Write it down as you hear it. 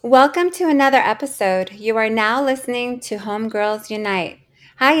Welcome to another episode. You are now listening to Homegirls Unite.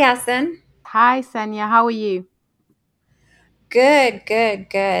 Hi, Yasin. Hi, Sanya. How are you? Good, good,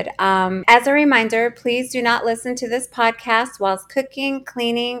 good. As a reminder, please do not listen to this podcast whilst cooking,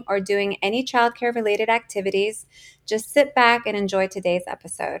 cleaning, or doing any childcare related activities. Just sit back and enjoy today's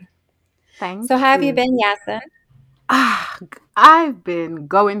episode. So, Thank how have you you. been, Yasin? I've been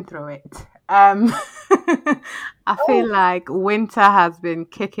going through it. Um, I feel Oh, like winter has been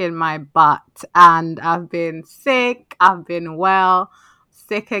kicking my butt, and I've been sick. I've been well,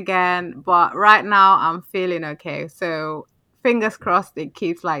 sick again, but right now I'm feeling okay. So fingers crossed it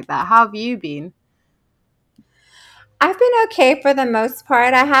keeps like that. How have you been? I've been okay for the most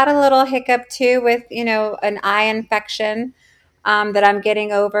part. I had a little hiccup too with, an eye infection that I'm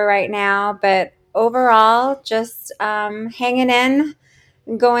getting over right now. But overall, just hanging in,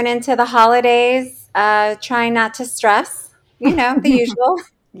 going into the holidays, trying not to stress, the usual.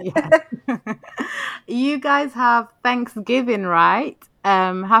 Yeah. You guys have Thanksgiving, right?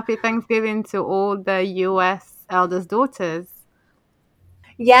 Happy Thanksgiving to all the US eldest daughters.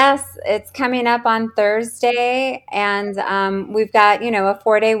 Yes, it's coming up on Thursday, and we've got, a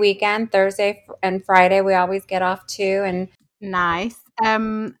 4-day weekend, Thursday and Friday. We always get off too. And Nice.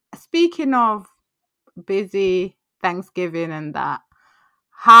 Speaking of busy Thanksgiving and that,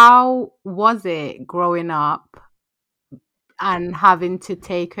 how was it growing up and having to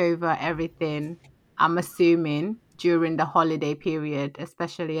take over everything? I'm assuming during the holiday period,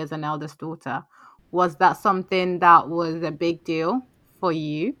 especially as an eldest daughter. Was that something that was a big deal for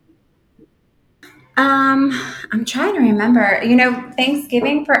you? um, I'm trying to remember.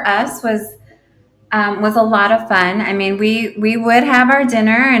 Thanksgiving for us was a lot of fun. I mean, we would have our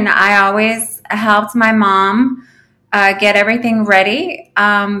dinner, and I always helped my mom get everything ready.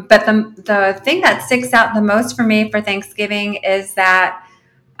 But the thing that sticks out the most for me for Thanksgiving is that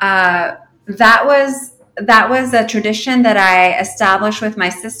uh, that was a tradition that I established with my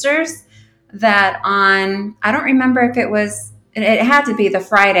sisters. That on I don't remember if it had to be the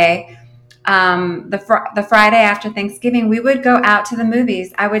Friday, the Friday after Thanksgiving, we would go out to the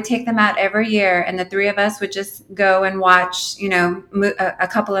movies. I would take them out every year, and the three of us would just go and watch, a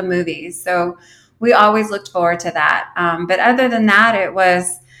couple of movies. So we always looked forward to that. But other than that, it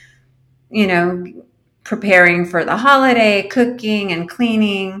was, you know, preparing for the holiday, cooking and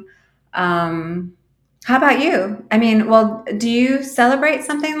cleaning. Um, how about you? I mean, well, do you celebrate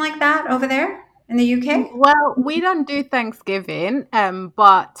something like that over there in the UK? Well, we don't do Thanksgiving,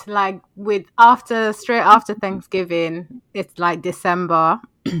 but like with after straight after Thanksgiving, it's like December.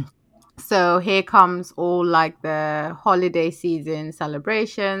 So here comes all like the holiday season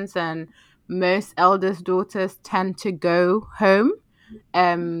celebrations, and most eldest daughters tend to go home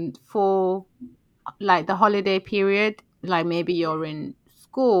for like the holiday period. Like maybe you're in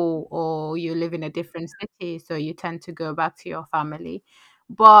school or you live in a different city, so you tend to go back to your family.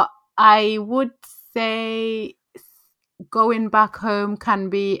 But I would say going back home can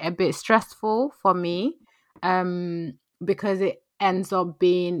be a bit stressful for me, because it ends up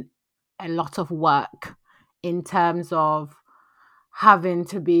being a lot of work in terms of having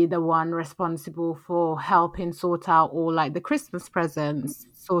to be the one responsible for helping sort out all like the Christmas presents,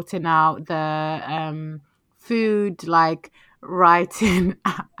 sorting out the food, like writing.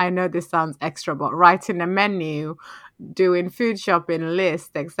 I know this sounds extra, but writing a menu, doing food shopping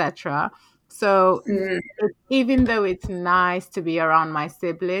list, etc. So even though it's nice to be around my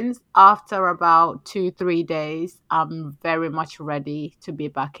siblings, after about 2, 3 days, I'm very much ready to be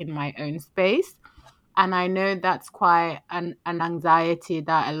back in my own space. And I know that's quite an anxiety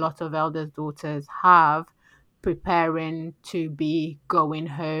that a lot of elders' daughters have preparing to be going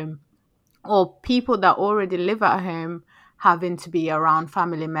home, or people that already live at home having to be around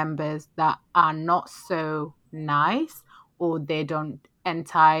family members that are not so nice or they don't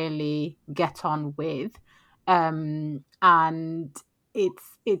entirely get on with. And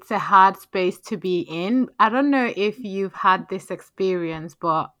it's a hard space to be in. I don't know if you've had this experience,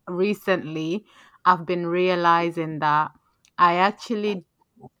 but recently I've been realizing that I actually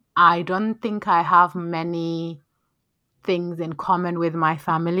I don't think I have many things in common with my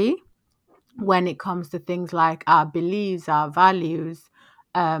family when it comes to things like our beliefs, our values,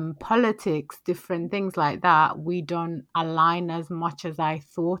 politics, different things like that. We don't align as much as I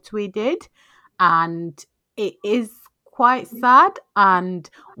thought we did. And it is quite sad. And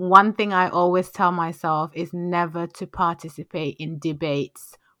one thing I always tell myself is never to participate in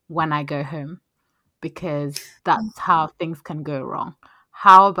debates when I go home, because that's how things can go wrong.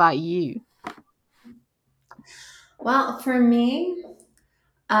 How about you? Well, for me,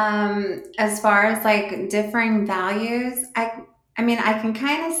 as far as like differing values, I mean, I can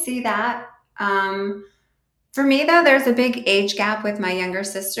kind of see that. Um, For me, though, there's a big age gap with my younger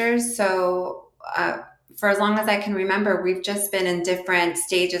sisters. So, for as long as I can remember, we've just been in different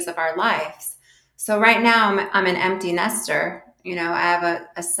stages of our lives. So, right now, I'm an empty nester. You know, I have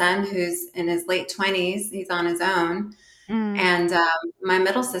a son who's in his late 20s, he's on his own. Mm, And my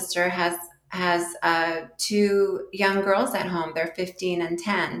middle sister has two young girls at home. They're 15 and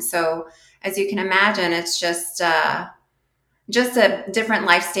 10. So, as you can imagine, it's just a different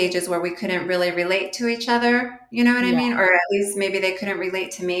life stages where we couldn't really relate to each other. You know what I yeah. mean? Or at least maybe they couldn't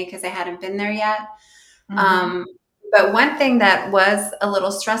relate to me because they hadn't been there yet. Mm-hmm. Um, but one thing that was a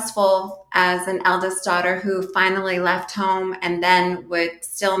little stressful as an eldest daughter who finally left home and then would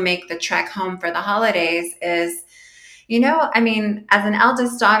still make the trek home for the holidays is, I mean, as an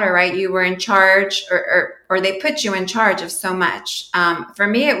eldest daughter, right, you were in charge, or they put you in charge of so much. For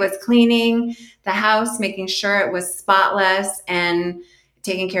me, it was cleaning the house, making sure it was spotless, and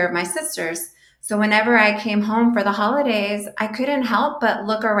taking care of my sisters. So whenever I came home for the holidays, I couldn't help but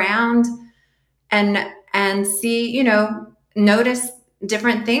look around and see, notice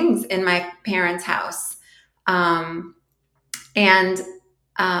different things in my parents' house. Um, and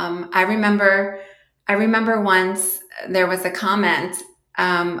I remember once there was a comment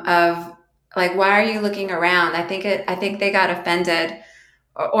of like, "Why are you looking around?" I think they got offended,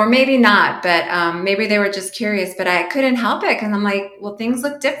 or maybe not, but maybe they were just curious. But I couldn't help it because I'm like, "Well, things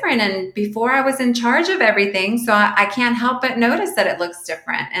look different." And before I was in charge of everything, so I can't help but notice that it looks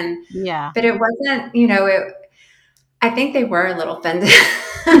different. And Yeah. but it wasn't, I think they were a little offended.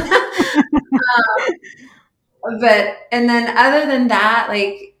 But and then other than that,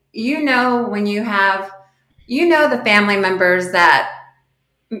 like, when you have, the family members that,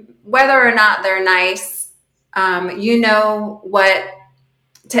 whether or not they're nice, you know what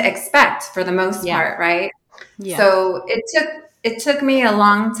to expect for the most Yeah. part, right? Yes. So it took me a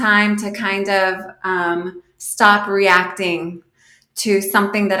long time to kind of stop reacting to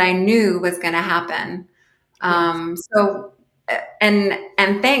something that I knew was going to happen. Yes. So and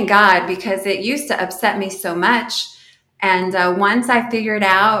thank God, because it used to upset me so much. And once I figured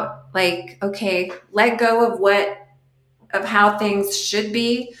out, like, okay, let go of how things should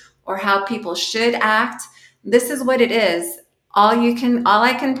be or how people should act. This is what it is. All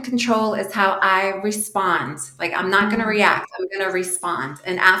I can control is how I respond. Like, I'm not going to Mm, react. I'm going to respond.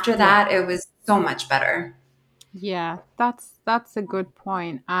 And after yeah. that, it was so much better. Yeah. That's a good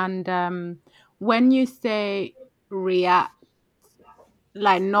point. And when you say react,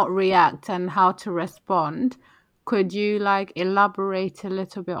 like not react and how to respond, could you like elaborate a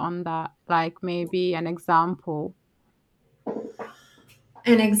little bit on that? Like maybe an example?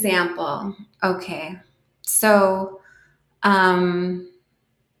 An example. Okay. So, um,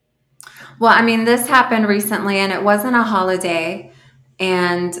 well, I mean, this happened recently and it wasn't a holiday.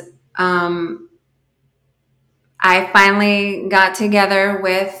 And um, I finally got together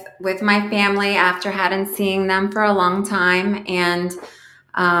with my family after hadn't seen them for a long time. And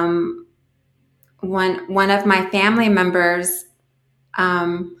um, one of my family members,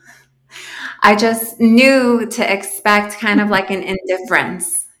 um, I just knew to expect kind of like an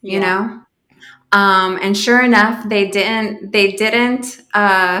indifference, you Yeah. know? And sure enough, they didn't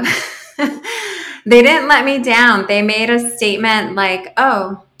let me down. They made a statement like,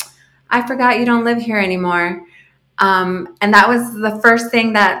 "Oh, I forgot you don't live here anymore." And that was the first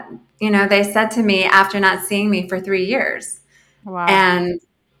thing that, they said to me after not seeing me for 3 years. Wow. And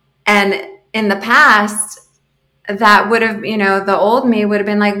and in the past, that would have, the old me would have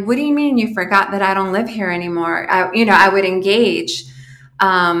been like, "What do you mean you forgot that I don't live here anymore?" I would engage.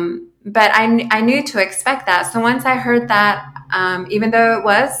 But I knew to expect that. So once I heard that, even though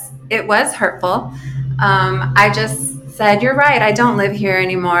it was hurtful, I just said, "You're right. I don't live here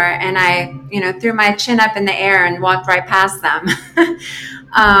anymore." And I, threw my chin up in the air and walked right past them.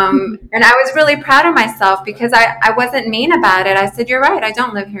 And I was really proud of myself because I wasn't mean about it. I said, "You're right. I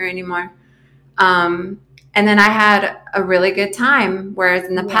don't live here anymore." And then I had a really good time. Whereas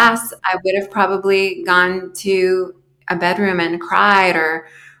in the Yeah. past, I would have probably gone to a bedroom and cried,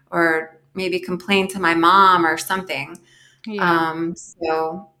 or maybe complained to my mom or something. Yeah.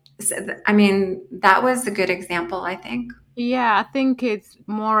 So, I mean, that was a good example, I think. Yeah, I think it's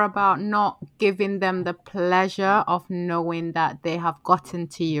more about not giving them the pleasure of knowing that they have gotten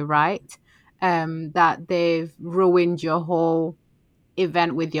to you, right? That they've ruined your whole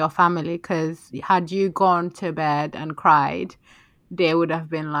event with your family. Because had you gone to bed and cried, they would have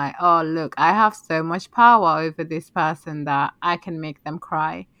been like, "Oh, look, I have so much power over this person that I can make them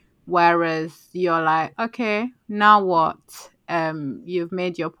cry." Whereas you're like, "Okay, now what? You've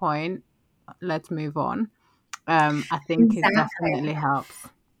made your point. Let's move on." I think it definitely Exactly. helps.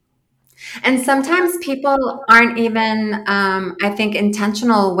 And sometimes people aren't even, I think,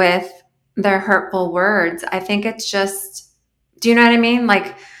 intentional with their hurtful words. I think it's just, do you know what I mean?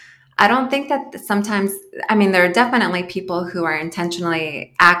 Like, I don't think that sometimes, I mean, there are definitely people who are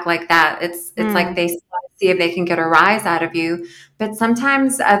intentionally act like that. It's like Mm, they see if they can get a rise out of you. But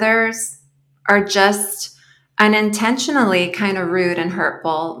sometimes others are just unintentionally kind of rude and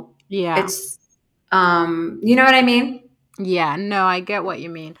hurtful. yeah. It's, you know what I mean? Yeah, no, I get what you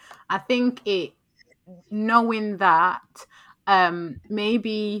mean. I think it knowing that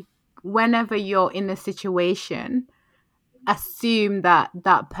maybe whenever you're in a situation, assume that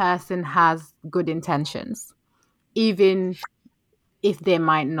that person has good intentions, even if they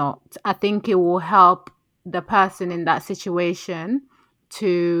might not. I think it will help the person in that situation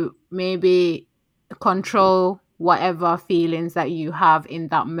to maybe control whatever feelings that you have in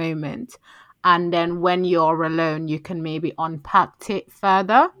that moment. And then when you're alone, you can maybe unpack it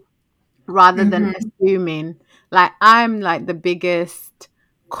further rather than Hmm. assuming. Like, I'm like the biggest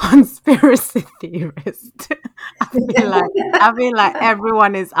conspiracy theorist. I I feel like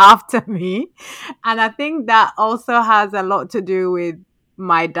everyone is after me. And I think that also has a lot to do with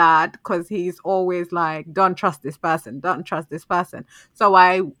my dad, because he's always like, don't trust this person, don't trust this person. So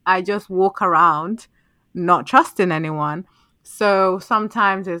I just walk around not trusting anyone. So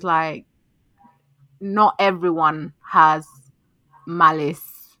sometimes it's like not everyone has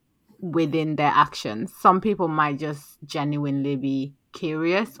malice within their actions. Some people might just genuinely be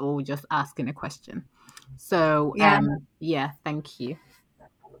curious or just asking a question. So, Yeah, yeah, thank you.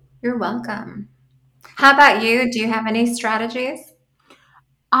 you're welcome. How about you? Do you have any strategies?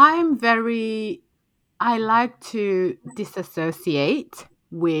 I'm very, I like to disassociate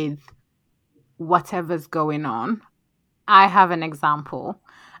with whatever's going on. I have an example.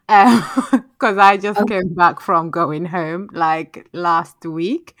 Because I just Oh, came back from going home like last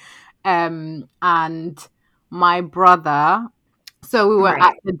week. And my brother, so we were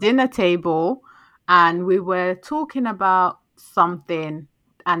at right. the dinner table and we were talking about something,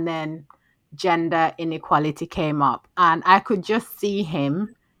 and then gender inequality came up. And I could just see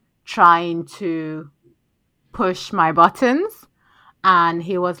him trying to push my buttons, and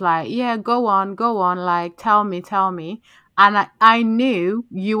he was like, yeah, go on, like, tell me. And I knew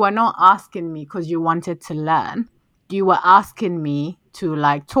you were not asking me because you wanted to learn. You were asking me to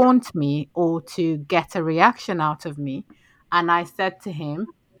like taunt me or to get a reaction out of me. And I said to him,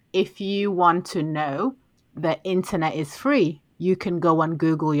 if you want to know, the internet is free. You can go and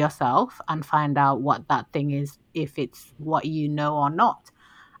Google yourself and find out what that thing is, if it's what you know or not.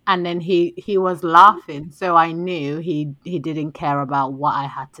 And then he was laughing, so I knew he didn't care about what I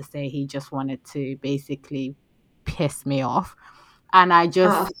had to say. He just wanted to basically piss me off. And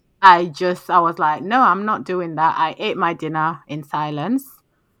Oh, I was like, no, I'm not doing that. I ate my dinner in silence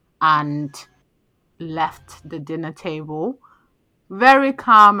and left the dinner table very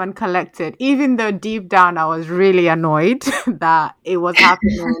calm and collected, even though deep down I was really annoyed that it was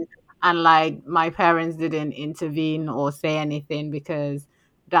happening, and like my parents didn't intervene or say anything, because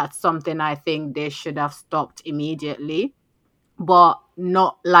that's something I think they should have stopped immediately. But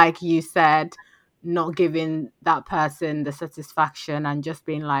not like you said, not giving that person the satisfaction and just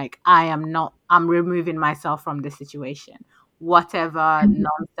being like, I'm removing myself from the situation. Whatever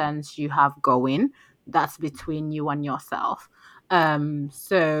nonsense you have going, that's between you and yourself.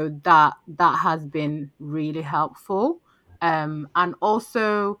 So that has been really helpful. And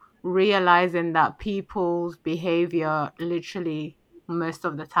also realizing that people's behavior literally most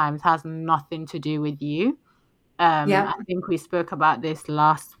of the times has nothing to do with you. I yep, think we spoke about this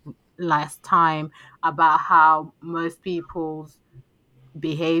last time, about how most people's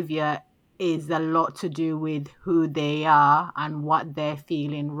behavior is a lot to do with who they are and what they're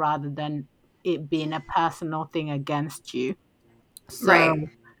feeling, rather than it being a personal thing against you. right. So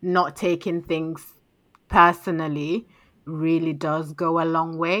not taking things personally really does go a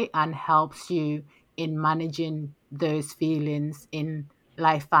long way and helps you in managing those feelings in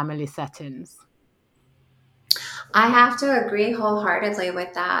life family settings. I have to agree wholeheartedly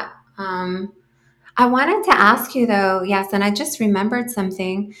with that. I wanted to ask you though, yes, and I just remembered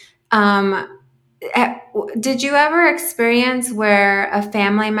something. Eh, did you ever experience where a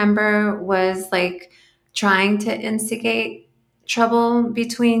family member was like trying to instigate trouble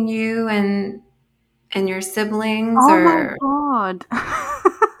between you and your siblings Oh my or God.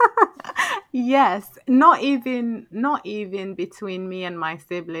 Yes, not even between me and my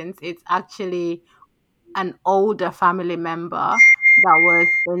siblings. It's actually an older family member that was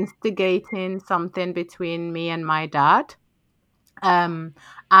instigating something between me and my dad. Um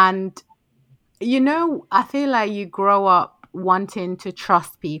and I feel like you grow up wanting to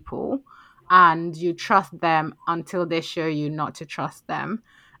trust people and you trust them until they show you not to trust them.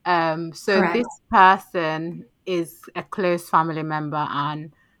 So Correct. this person is a close family member,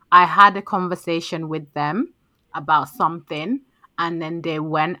 and I had a conversation with them about something, and then they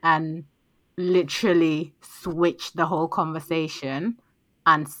went and literally switched the whole conversation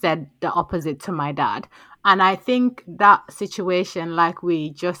and said the opposite to my dad. And I think that situation, like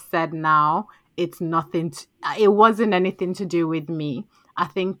we just said now, it wasn't anything to do with me. I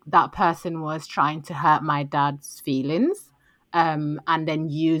think that person was trying to hurt my dad's feelings, and then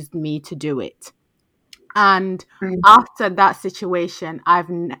used me to do it. And Mm. after that situation,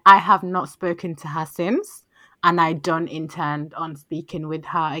 I have not spoken to her since, and I don't intend on speaking with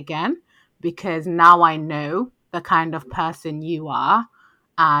her again, because now I know the kind of person you are,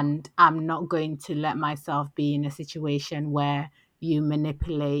 and I'm not going to let myself be in a situation where you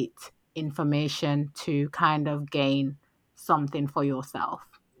manipulate information to kind of gain something for yourself.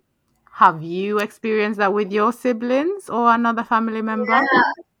 Have you experienced that with your siblings or another family member?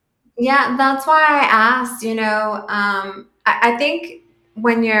 Yeah, that's why I asked, I think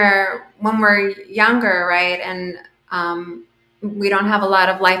when we're younger, right, and we don't have a lot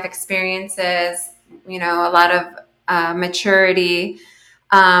of life experiences, a lot of maturity.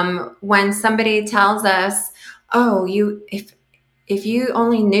 When somebody tells us, "Oh, if you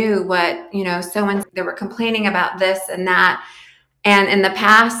only knew what so and they were complaining about this and that," and in the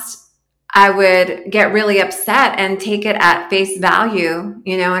past, I would get really upset and take it at face value,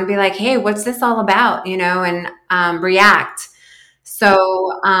 and be like, "Hey, what's this all about?" And react. So,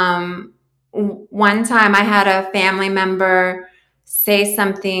 one time I had a family member say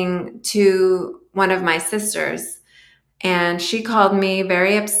something to one of my sisters, and she called me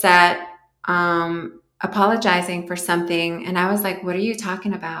very upset, apologizing for something. And I was like, "What are you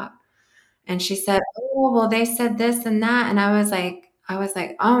talking about?" And she said, "Oh, well, they said this and that." And I was like,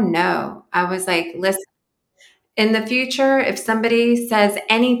 "Oh no." I was like, "Listen, in the future, if somebody says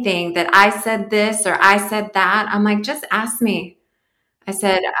anything that I said this or I said that, I'm like, just ask me." I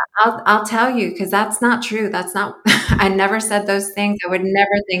said, "I'll tell you because that's not true. That's not, I never said those things. I would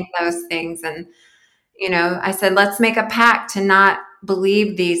never think those things." And I said, let's make a pact to not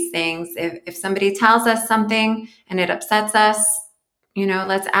believe these things. If somebody tells us something and it upsets us,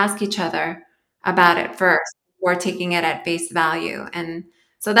 let's ask each other about it first before taking it at face value. And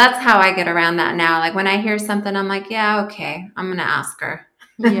so that's how I get around that now. Like when I hear something, I'm like, yeah, okay, I'm going to ask her.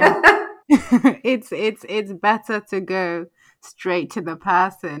 Yeah. It's better to go straight to the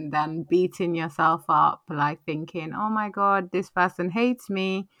person than beating yourself up, like thinking, "Oh my God, this person hates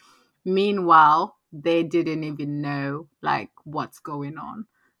me." Meanwhile, they didn't even know like what's going on.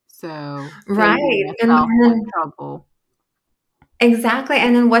 So saving Right. And yourself more then trouble. exactly.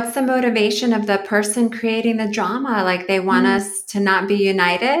 And then what's the motivation of the person creating the drama? Like they want Mm. us to not be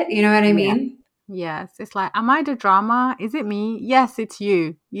united. You know what I Yeah. mean? Yes. It's like, am I the drama? Is it me? Yes, it's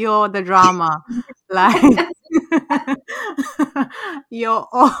you. You're the drama. Like you're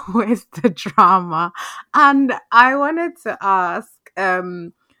always the drama. And I wanted to ask,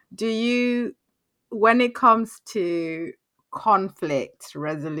 do you, when it comes to conflict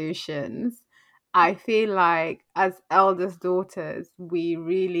resolutions, I feel like as eldest daughters, we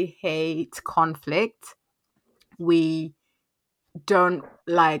really hate conflict. We don't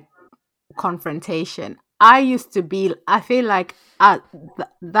like confrontation. I feel like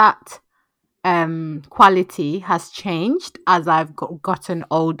that quality has changed as I've gotten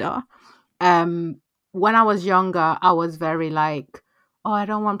older. um when I was younger, I was very like, oh, I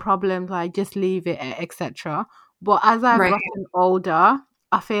don't want problems, like just leave it, etc. But as I've Right. gotten older,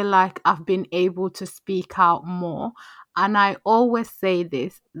 I feel like I've been able to speak out more. And I always say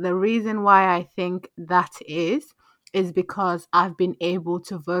this, the reason why I think that is because I've been able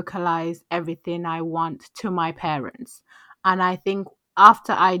to vocalize everything I want to my parents. And I think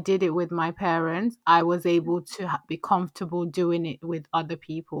after I did it with my parents, I was able to be comfortable doing it with other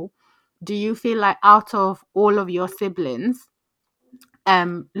people. Do you feel like out of all of your siblings,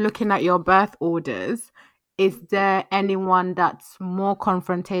 looking at your birth orders, is there anyone that's more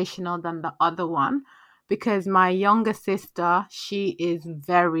confrontational than the other one? Because my younger sister, she is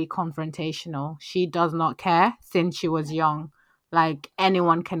very confrontational. She does not care since she was young. Like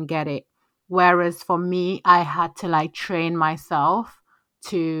anyone can get it. Whereas for me, I had to like train myself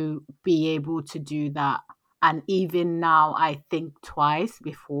to be able to do that. And even now, I think twice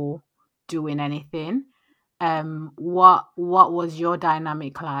before doing anything. What was your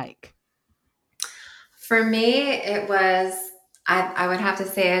dynamic like? For me, it was, I would have to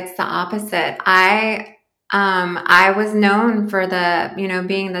say it's the opposite. I was known for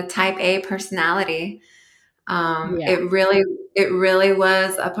being the type A personality. Um, Yeah. it really, it really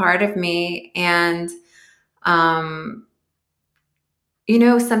was a part of me. And, um,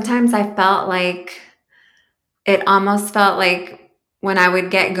 sometimes I felt like it almost felt like when I would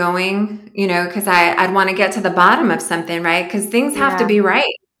get going, because I'd want to get to the bottom of something, right? Because things have to Yeah. be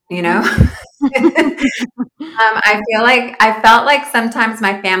right, you know? Mhm. I felt like sometimes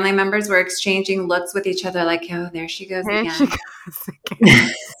my family members were exchanging looks with each other, like, "Oh, there she goes Here she again." goes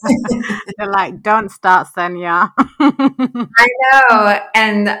again. They're like, don't start, Senya. I know,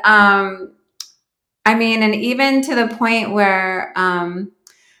 and I mean, and even to the point where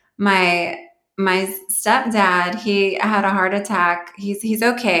my my stepdad, he had a heart attack. He's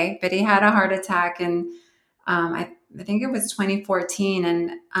okay, but he had a heart attack, and I think it was 2014,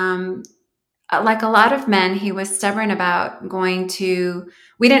 and like a lot of men, he was stubborn about going to.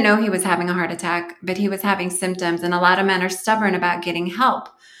 We didn't know he was having a heart attack, but he was having symptoms, and a lot of men are stubborn about getting help.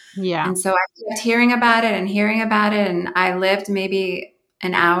 Yeah. And so I kept hearing about it and hearing about it. And I lived maybe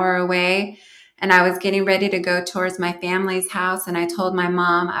an hour away, and I was getting ready to go towards my family's house. And I told my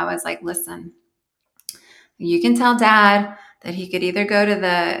mom, I was like, listen, you can tell dad that he could either go to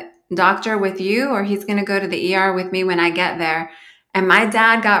the doctor with you or he's going to go to the ER with me when I get there. And my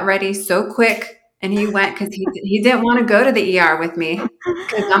dad got ready so quick and he went because he didn't want to go to the ER with me.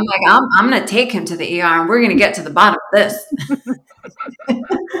 Because I'm like, I'm going to take him to the ER and we're going to get to the bottom of this.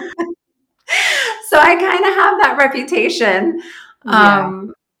 So I kind of have that reputation. Yeah.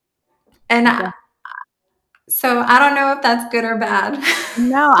 Um, and so I don't know if that's good or bad.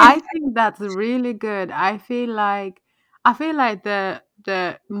 No, I think that's really good. I feel like the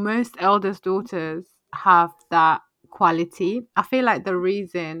most eldest daughters have that quality. I feel like the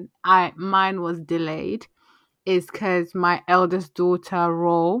reason I mine was delayed is because my eldest daughter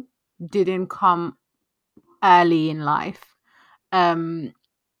role didn't come early in life. Um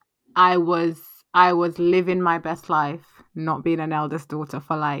I was I was living my best life, not being an eldest daughter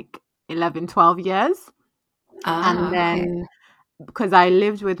for like 11, 12 years. And Ah, okay. then because I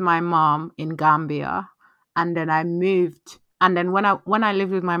lived with my mom in Gambia, and then I moved. And then when I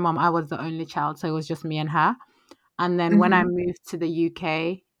lived with my mom, I was the only child, so it was just me and her. And then when I Hmm. moved to the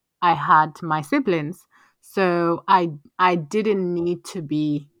UK, I had my siblings. So I didn't need to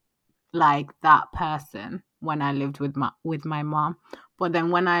be like that person when I lived with my mom. But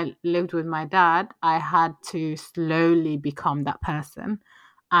then when I lived with my dad, I had to slowly become that person.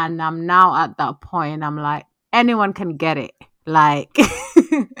 And I'm now at that point, I'm like, anyone can get it. Like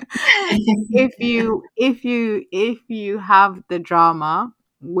if you have the drama,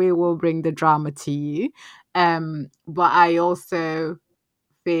 we will bring the drama to you. But I also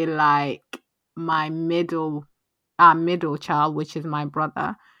feel like my middle child, which is my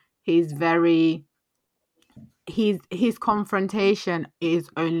brother, he's very his confrontation is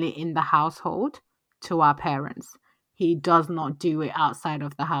only in the household to our parents. He does not do it outside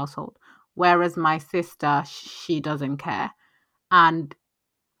of the household. Whereas my sister, she doesn't care. And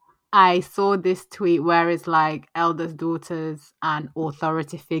I saw this tweet where it's like eldest daughters and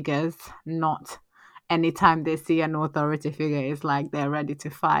authority figures, not anytime they see an authority figure, it's like they're ready to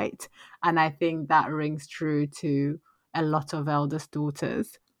fight. And I think that rings true to a lot of eldest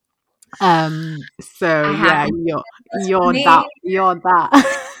daughters. So I yeah, haven't you're for you're that me. you're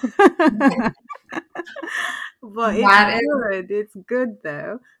that. But it's That is, good. It's good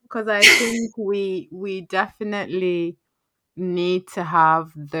though, because I think we definitely need to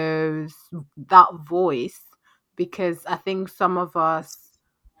have those that voice, because I think some of us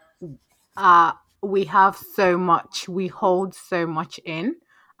uh we have so much, we hold so much in,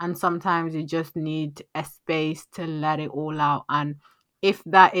 and sometimes you just need a space to let it all out. And if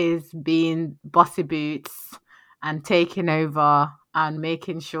that is being bossy boots and taking over and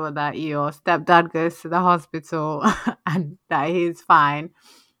making sure that your stepdad goes to the hospital and that he's fine,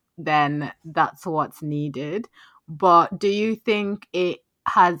 then that's what's needed. But do you think it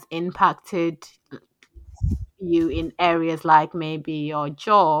has impacted you in areas like maybe your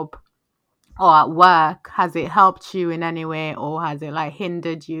job or at work? Has it helped you in any way, or has it like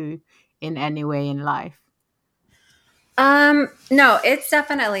hindered you in any way in life? no, it's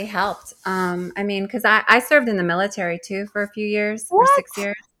definitely helped. I mean, because I served in the military too for a few years, for What? 6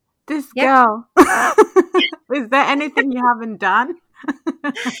 years. This Yep. girl. Is there anything you haven't done?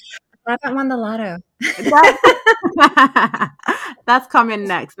 I haven't won the lotto. That that's coming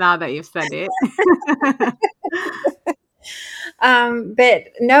next now that you've said it. But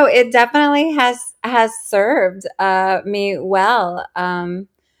no, it definitely has served me well.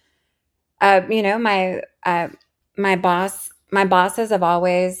 You know, my bosses have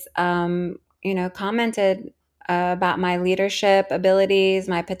always commented about my leadership abilities,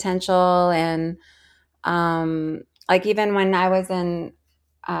 my potential, and like even when I was in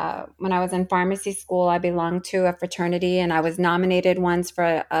pharmacy school, I belonged to a fraternity, and I was nominated once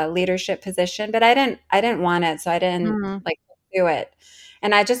for a leadership position, but I didn't want it, so I didn't Mm. like do it.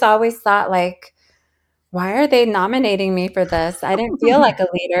 And I just always thought like, why are they nominating me for this? I didn't feel like a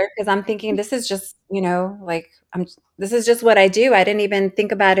leader because I'm thinking this is just, like this is just what I do. I didn't even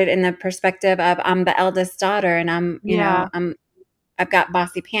think about it in the perspective of I'm the eldest daughter and Yeah. I've got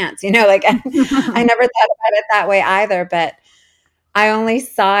bossy pants, like I never thought about it that way either, but I only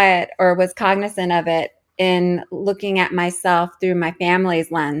saw it or was cognizant of it in looking at myself through my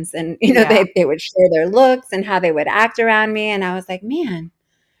family's lens. And, Yeah. they would share their looks and how they would act around me. And I was like, man,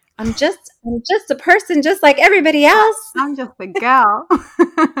 I'm just a person just like everybody else. I'm just a girl.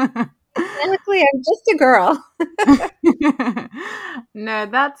 Exactly. I'm just a girl. No,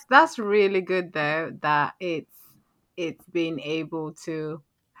 that's really good though that it's been able to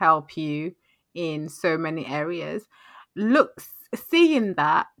help you in so many areas. Look, seeing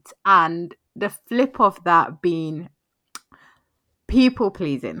that and the flip of that being people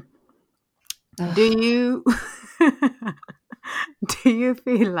pleasing. Do Ugh, you do you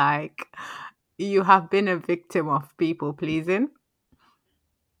feel like you have been a victim of people pleasing?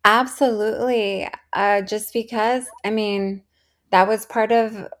 absolutely. Just because, I mean, that was part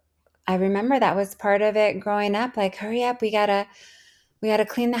of, I remember that was part of it growing up. Like, hurry up, we gotta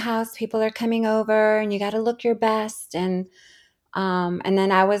clean the house. People are coming over, and you gotta look your best. And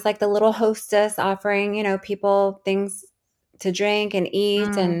then I was like the little hostess offering, people things to drink and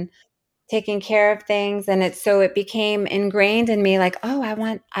eat Mm, and taking care of things. And it became ingrained in me, like, oh, I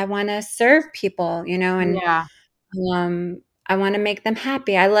want to serve people, and yeah, I want to make them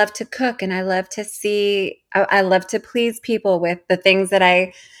happy. I love to cook, and I love to please people with the things that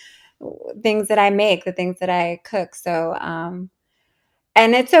I make, the things that I cook. So,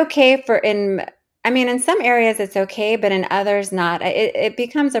 and it's okay I mean, in some areas it's okay, but in others not. It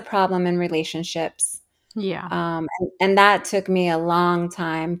becomes a problem in relationships. yeah. And that took me a long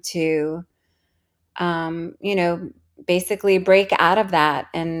time to, um, you know, basically break out of that.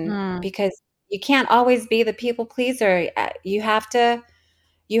 And Mm, because you can't always be the people pleaser, you have to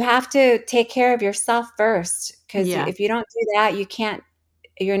take care of yourself first. Because yeah. if you don't do that,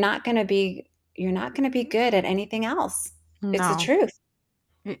 you're not going to be, you're not going to be good at anything else. It's the No. truth.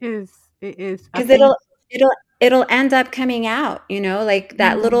 It is. It is. I 'Cause think. it'll end up coming out, like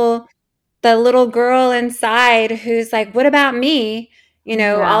Mm, the little girl inside who's like, "What about me?"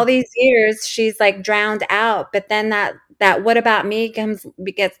 yeah. All these years she's like drowned out, but then that "what about me"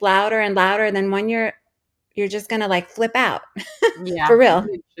 gets louder and louder, then one year you're just gonna like flip out. Yeah. For real.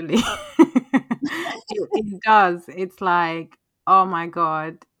 Literally. It does. It's like, oh my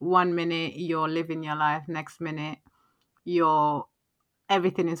God, 1 minute you're living your life, next minute you're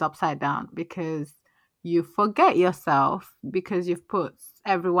everything is upside down because you forget yourself because you've put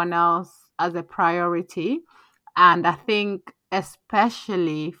everyone else as a priority. And I think,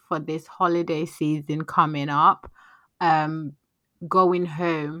 especially for this holiday season coming up, um, going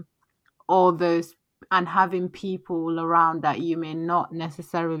home, all those and having people around that you may not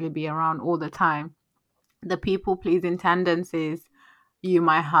necessarily be around all the time, the people pleasing tendencies, you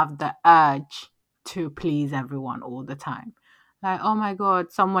might have the urge to please everyone all the time. Like, oh my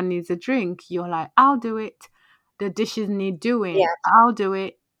God, someone needs a drink. You're like, I'll do it. The dishes need doing. Yeah. I'll do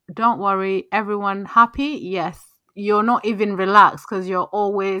it. Don't worry. Everyone happy? Yes. You're not even relaxed because you're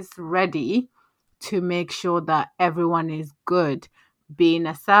always ready to make sure that everyone is good being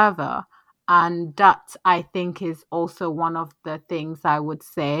a server. And that I think is also one of the things I would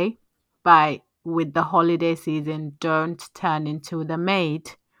say by with the holiday season, don't turn into the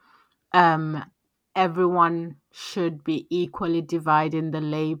maid. Um, Everyone should be equally dividing the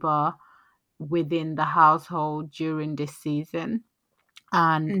labor within the household during this season.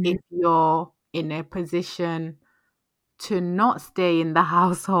 And if Mhm. you're in a position to not stay in the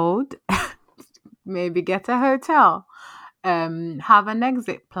household, maybe get a hotel. Have an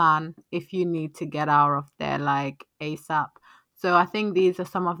exit plan if you need to get out of there like ASAP. So I think these are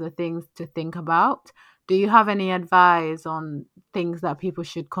some of the things to think about. Do you have any advice on things that people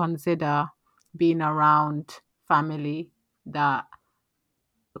should consider being around family that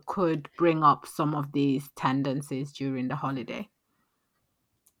could bring up some of these tendencies during the holiday?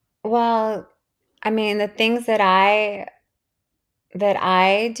 Well, I mean, the things that I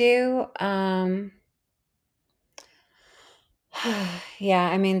do, yeah,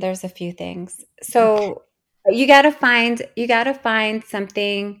 I mean, there's a few things. Okay. So you gotta find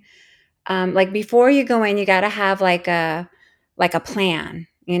something, like before you go in, you gotta have like a plan.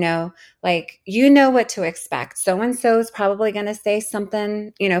 like you know what to expect. So and so is probably going to say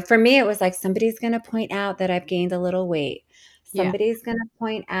something. For me it was like somebody's going to point out that I've gained a little weight. Yeah. Somebody's going to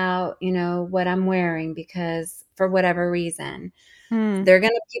point out, what I'm wearing because for whatever reason. Mm.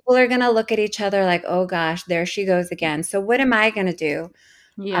 People are going to look at each other like, "Oh gosh, there she goes again." So what am I going to do?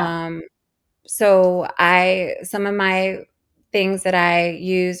 Yeah. Um so I some of my things that I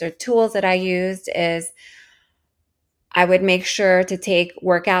use or tools that I used is I would make sure to take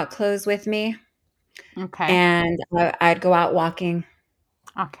workout clothes with me, Okay. and I'd go out walking,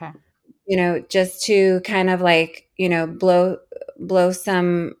 Okay. just to kind of like, blow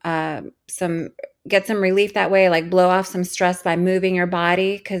some get some relief that way, like blow off some stress by moving your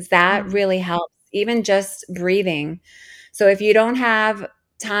body because that Mm. really helps, even just breathing. So if you don't have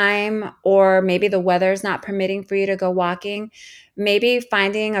time or maybe the weather's not permitting for you to go walking, maybe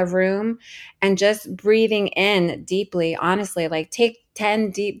finding a room and just breathing in deeply, honestly, like take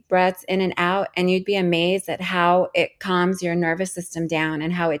 10 deep breaths in and out, and you'd be amazed at how it calms your nervous system down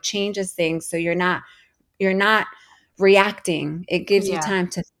and how it changes things so you're not reacting. It gives you Yeah. time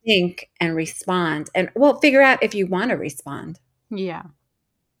to think and respond and well figure out if you want to respond. Yeah.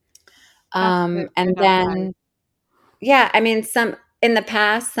 That's And good advice. then yeah, I mean, some in the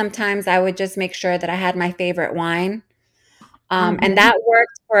past, sometimes I would just make sure that I had my favorite wine. And Mm-hmm. that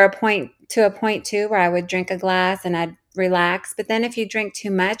worked for a point too, where I would drink a glass and I'd relax. But then if you drink too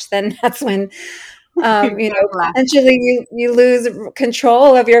much, then that's when, It gets less. potentially you lose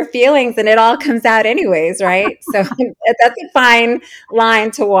control of your feelings and it all comes out anyways, right? So that's a fine line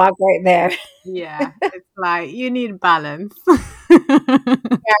to walk right there. Yeah. It's like you need balance.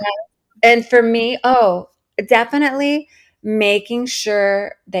 And for me, definitely making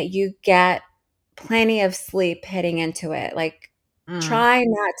sure that you get plenty of sleep heading into it. Like, Mm. try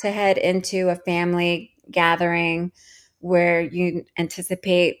not to head into a family gathering where you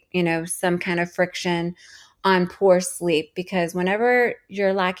anticipate, some kind of friction on poor sleep because whenever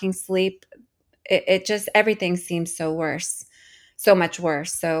you're lacking sleep, it just everything seems so much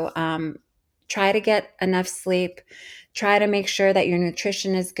worse. So try to get enough sleep. Try to make sure that your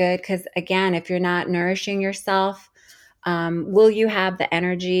nutrition is good because again, if you're not nourishing yourself, will you have the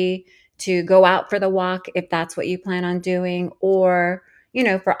energy to go out for the walk if that's what you plan on doing, or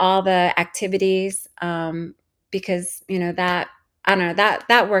for all the activities? Because that I don't know,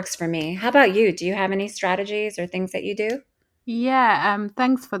 that works for me. How about you? Do you have any strategies or things that you do? Yeah,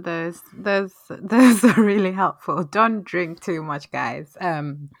 thanks for those. Those are really helpful. Don't drink too much, guys.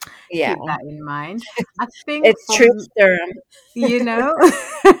 Yeah, Keep that in mind. I think it's truth serum. you know,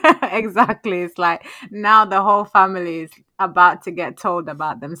 exactly. It's like now the whole family is about to get told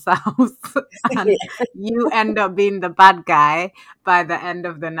about themselves, and you end up being the bad guy by the end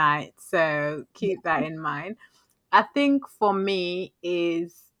of the night. So keep that in mind. I think for me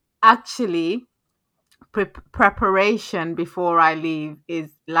is actually preparation before I leave is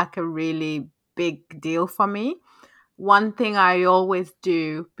like a really big deal for me. One thing I always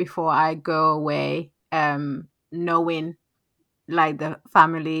do before I go away, knowing like the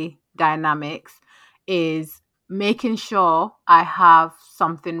family dynamics, is making sure I have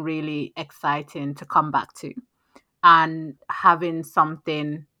something really exciting to come back to and having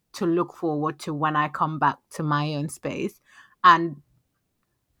something to look forward to when I come back to my own space. And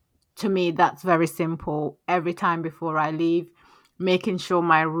to me, that's very simple. Every time before I leave, making sure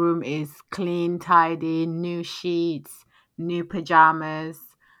my room is clean, tidy, new sheets, new pajamas.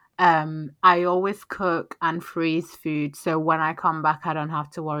 I always cook and freeze food. So when I come back, I don't have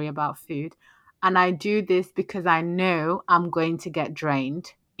to worry about food. And I do this because I know I'm going to get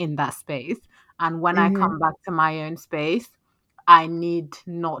drained in that space. And when I Mhm. come back to my own space, I need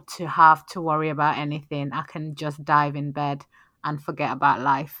not to have to worry about anything. I can just dive in bed and forget about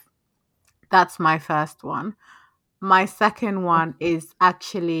life. That's my first one. My second one is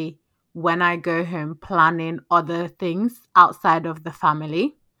actually when I go home planning other things outside of the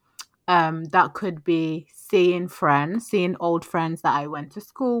family. That could be seeing friends, seeing old friends that I went to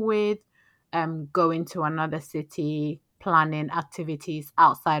school with, going to another city, planning activities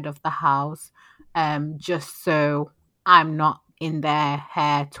outside of the house, just so I'm not in their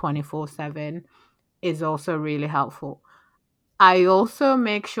hair 24/7 is also really helpful. I also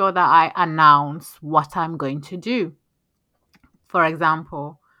make sure that I announce what I'm going to do. For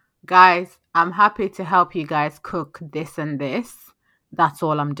example, guys, I'm happy to help you guys cook this and this. That's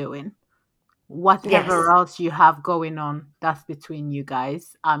all I'm doing. Yes. Whatever else you have going on, that's between you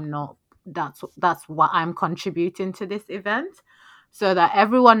guys. I'm not that's what I'm contributing to this event so that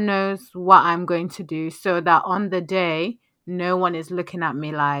everyone knows what I'm going to do so that on the day no one is looking at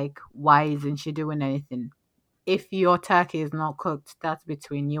me like why isn't she doing anything? if your turkey is not cooked, that's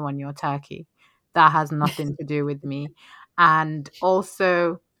between you and your turkey. That has nothing to do with me. And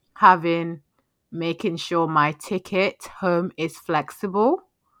also having making sure my ticket home is flexible.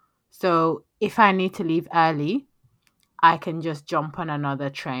 So if I need to leave early, I can just jump on another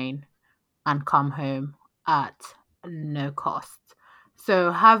train and come home at no cost.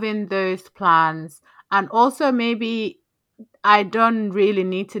 So having those plans, and also maybe I don't really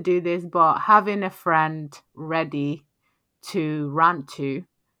need to do this, but having a friend ready to rant to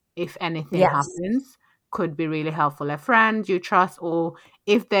if anything Yes. happens could be really helpful. A friend you trust, or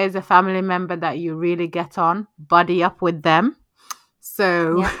if there's a family member that you really get on, buddy up with them.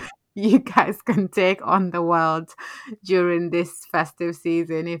 So Yep. you guys can take on the world during this festive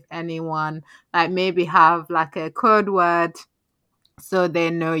season. If anyone, like, maybe have like a code word so they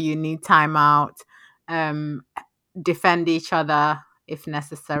know you need time out, um, defend each other if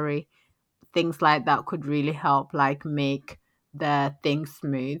necessary. Things like that could really help, like, make the thing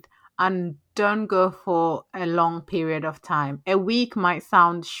smooth. And don't go for a long period of time. A week might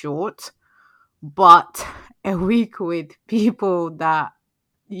sound short, but a week with people that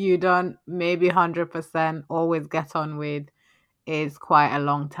you don't maybe 100% always get on with is quite a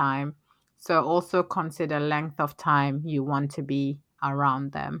long time. So also consider length of time you want to be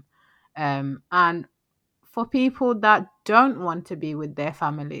around them. And for people that don't want to be with their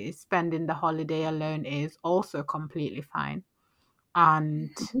families, spending the holiday alone is also completely fine. And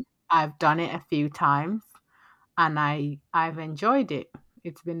I've done it a few times and I've enjoyed it.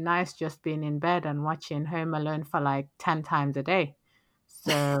 It's been nice just being in bed and watching Home Alone for like 10 times a day.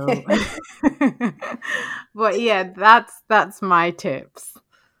 So but yeah, that's my tips.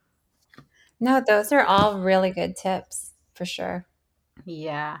 No, those are all really good tips for sure.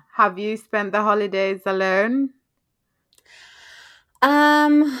 Yeah. Have you spent the holidays alone?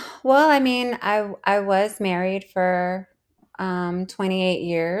 Well, I mean, I was married for 28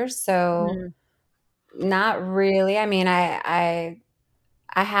 years, so Mm, not really. I mean, I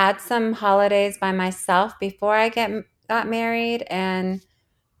had some holidays by myself before got married, and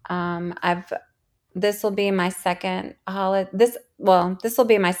I've this will be my second holiday. This will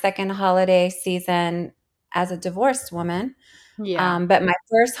be my second holiday season as a divorced woman. yeah. But my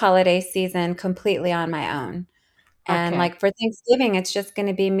first holiday season completely on my own. And Okay. like for Thanksgiving, it's just going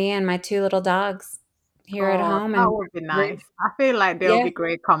to be me and my two little dogs here at Oh, home, that and would be we're- nice. I feel like they'll yeah, be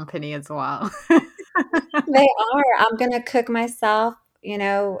great company as well. they are. I'm gonna cook myself. You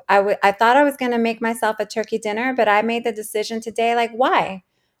know, I thought I was gonna make myself a turkey dinner, but I made the decision today, like, why?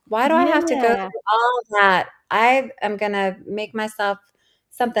 Why do I have to go Yeah. through all that? I am gonna make myself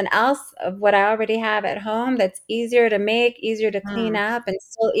something else of what I already have at home that's easier to make, easier to clean Mm, up, and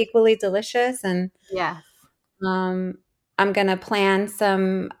still equally delicious. And yes. um, I'm gonna plan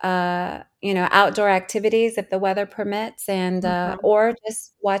some, outdoor activities if the weather permits, and Mhm. or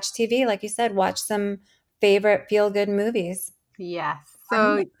just watch TV, like you said, watch some favorite feel good movies. Yes. Why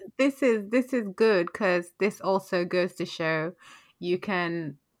So not? this is good because this also goes to show you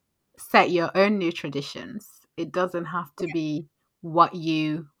can set your own new traditions. It doesn't have to be what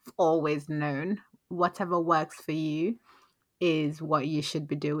you've always known. Whatever works for you is what you should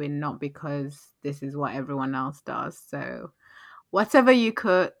be doing, not because this is what everyone else does. So whatever you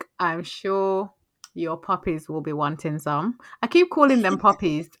cook, I'm sure your puppies will be wanting some. I keep calling them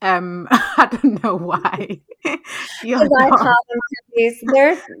puppies. I don't know why. Your 'Cause I dog. call them puppies.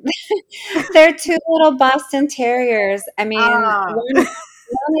 They're 2 little Boston Terriers. I mean, Ah,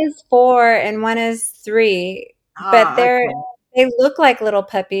 one is 4 and one is 3, but okay. they look like little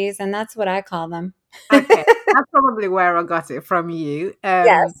puppies, and that's what I call them. Okay. That's probably where I got it from you.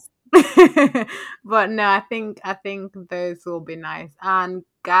 Yes. But no, I think those will be nice. And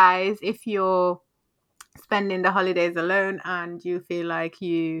guys, if you're spending the holidays alone and you feel like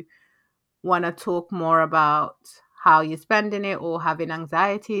you want to talk more about how you're spending it or having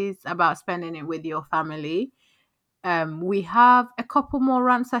anxieties about spending it with your family, we have a couple more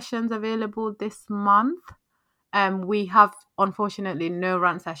rant sessions available this month. We have unfortunately no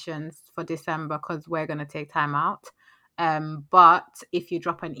rant sessions for December because we're gonna take time out. But if you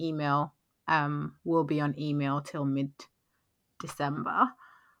drop an email, we'll be on email till mid December.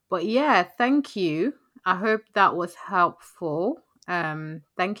 But yeah, thank you. I hope that was helpful.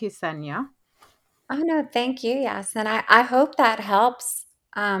 Thank you, Senya. Oh, no, thank you, yes, and I hope that helps.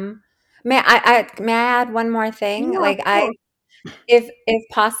 May I add one more thing? Yeah, of Like, course. if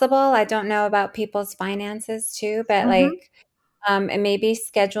possible, I don't know about people's finances too, but, Mm-hmm. like, and maybe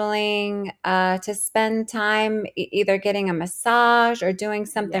scheduling, to spend time either getting a massage or doing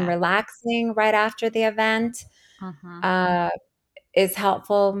something Yeah. relaxing right after the event. Mm-hmm. Uh, is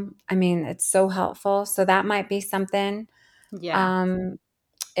helpful. I mean, it's so helpful. So that might be something, Yeah. um,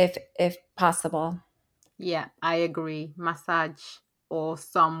 if possible. Yeah, I agree. Massage or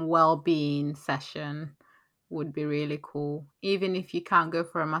some well-being session would be really cool. Even if you can't go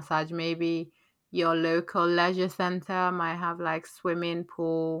for a massage, maybe your local leisure center might have like swimming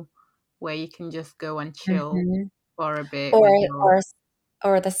pool where you can just go and chill Mhm. for a bit Or with your. or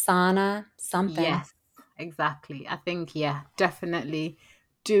or the sauna, something. Yes, exactly. I think, yeah, definitely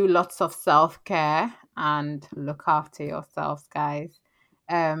do lots of self-care and look after yourselves, guys.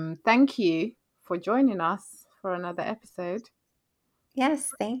 Thank you for joining us for another episode,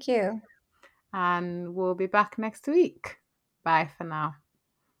 Yes, thank you. and we'll be back next week. Bye for now.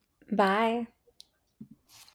 Bye.